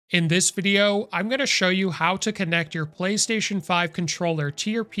In this video, I'm going to show you how to connect your PlayStation 5 controller to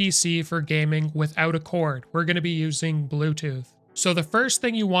your PC for gaming without a cord. We're going to be using Bluetooth. So the first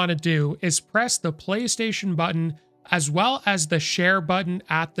thing you want to do is press the PlayStation button as well as the share button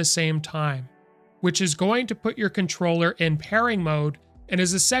at the same time, which is going to put your controller in pairing mode and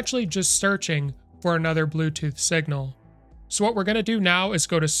is essentially just searching for another Bluetooth signal. So what we're going to do now is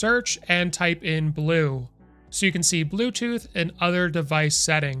go to search and type in blue. So you can see Bluetooth and other device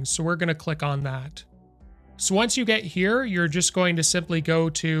settings. So we're going to click on that. So once you get here, you're just going to simply go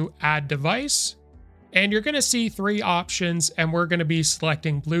to add device and you're going to see three options and we're going to be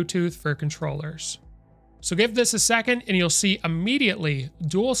selecting Bluetooth for controllers. So give this a second and you'll see immediately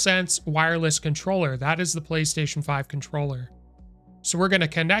DualSense wireless controller. That is the PlayStation 5 controller. So we're going to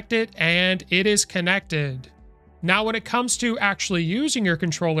connect it and it is connected. Now when it comes to actually using your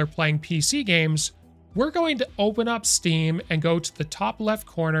controller playing PC games, we're going to open up Steam and go to the top left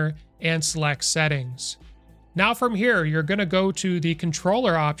corner and select settings. Now from here, you're going to go to the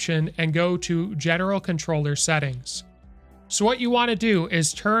controller option and go to general controller settings. So what you want to do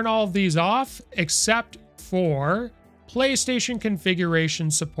is turn all of these off except for PlayStation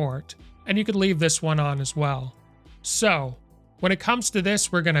configuration support. And you could leave this one on as well. So when it comes to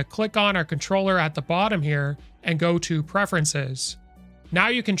this, we're going to click on our controller at the bottom here and go to preferences. Now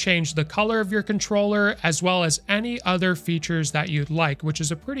you can change the color of your controller as well as any other features that you'd like, which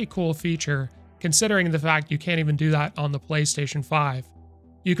is a pretty cool feature considering the fact you can't even do that on the PlayStation 5.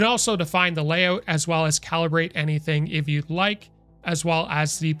 You can also define the layout as well as calibrate anything if you'd like, as well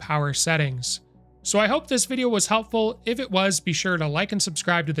as the power settings. So I hope this video was helpful. If it was, be sure to like and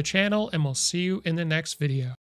subscribe to the channel and we'll see you in the next video.